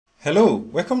Hello,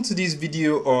 welcome to this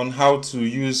video on how to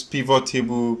use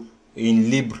PivotTable in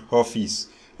LibreOffice.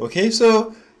 Okay,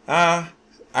 so I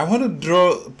want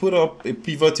to put up a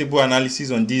PivotTable analysis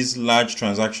on this large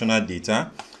transactional data.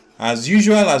 As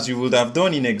usual, as you would have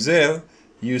done in Excel,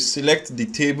 you select the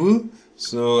table.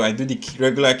 So I do the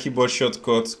regular keyboard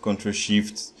shortcut, Ctrl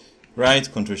Shift right,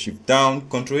 Ctrl Shift down.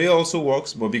 Ctrl A also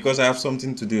works, but because I have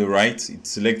something to the right,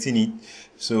 it's selecting it.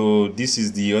 So this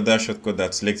is the other shortcut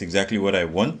that selects exactly what I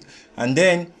want. And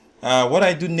then what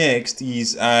I do next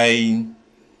is I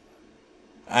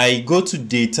go to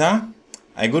data,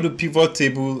 I go to pivot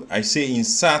table, I say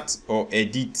insert or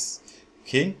edit.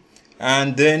 Okay,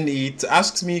 and then it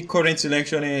asks me current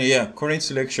selection. Current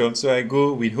selection. So I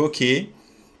go with OK.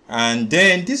 And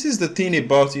then this is the thing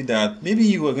about it that maybe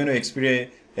you are going to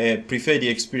prefer the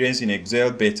experience in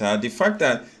Excel better. The fact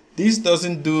that this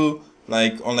doesn't do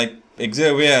unlike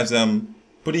Excel, whereas I'm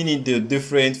putting in the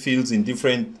different fields in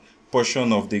different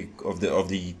portion of the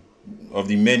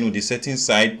menu, the settings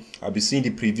side. I'll be seeing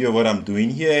the preview of what I'm doing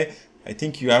here. I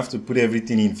think you have to put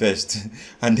everything in first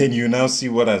and then you now see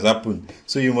what has happened.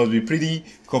 So you must be pretty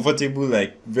comfortable,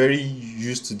 like very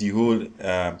used to the whole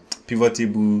pivot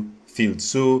table field.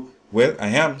 So well, I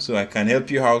am, so I can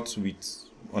help you out with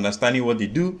understanding what they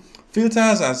do.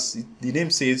 Filters, as the name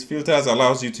says, filters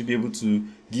allows you to be able to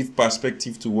give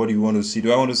perspective to what you want to see.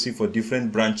 Do I want to see for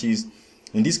different branches?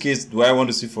 In this case, do I want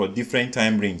to see for different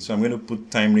time range? So I'm going to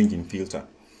put time range in filter.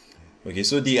 Okay,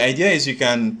 so the idea is you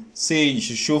can say you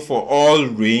should show for all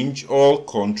range, all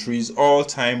countries, all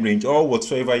time range, all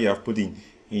whatsoever you have put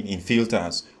in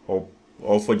filters, or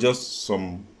for just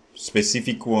some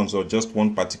specific ones or just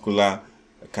one particular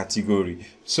category.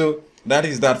 So that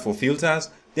is that for filters.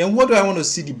 Then what do I want to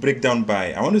see the breakdown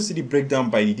by? I want to see the breakdown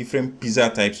by the different pizza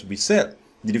types we sell,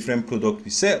 the different product we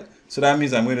sell. So that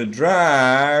means I'm going to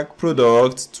drag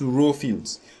products to row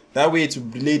fields. That way to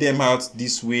lay them out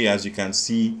this way, as you can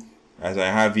see, as I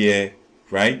have here,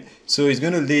 right? So it's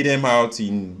going to lay them out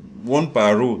in one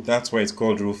per row. That's why it's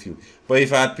called row field. But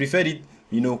if I had preferred it,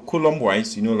 column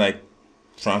wise, like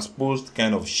transposed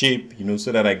kind of shape,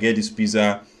 so that I get this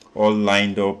pizza all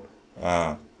lined up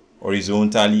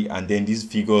horizontally, and then these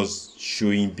figures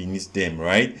showing beneath them,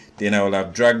 right? Then I will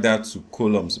have dragged that to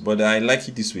columns, but I like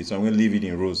it this way, so I'm going to leave it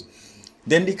in rows.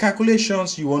 Then the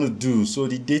calculations you want to do, so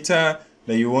the data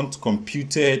that you want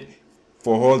computed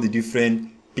for all the different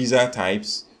pizza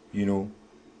types,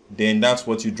 then that's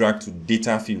what you drag to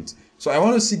data fields. So I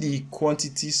want to see the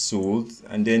quantity sold,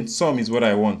 and then sum is what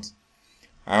I want.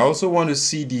 I also want to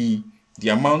see the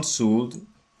amount sold,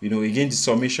 again the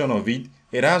summation of it.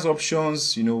 It has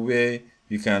options, where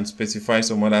you can specify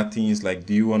some other things, like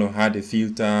do you want to add a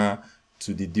filter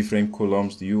to the different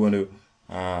columns? Do you want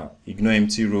to ignore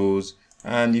empty rows?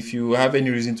 And if you have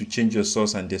any reason to change your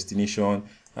source and destination,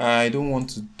 I don't want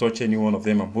to touch any one of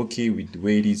them. I'm okay with the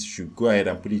way it is. You should go ahead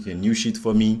and put it in a new sheet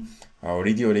for me. I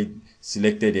already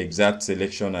selected the exact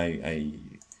selection I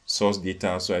source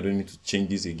data, so I don't need to change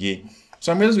this again.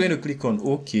 So I'm just going to click on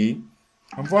OK,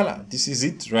 and voila, this is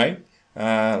it, right?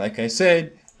 Like I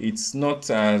said, it's not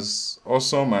as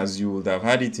awesome as you would have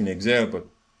had it in Excel, but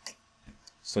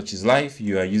such is life.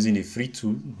 You are using a free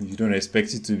tool. You don't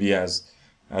expect it to be as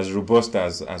robust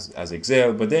as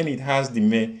Excel, but then it has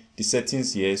the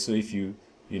settings here. So if you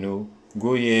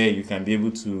go here, you can be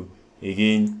able to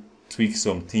again tweak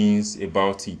some things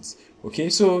about it. Okay,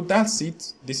 so that's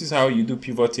it. This is how you do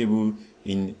pivot table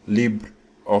in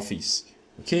LibreOffice.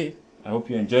 Okay, I hope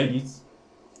you enjoyed it.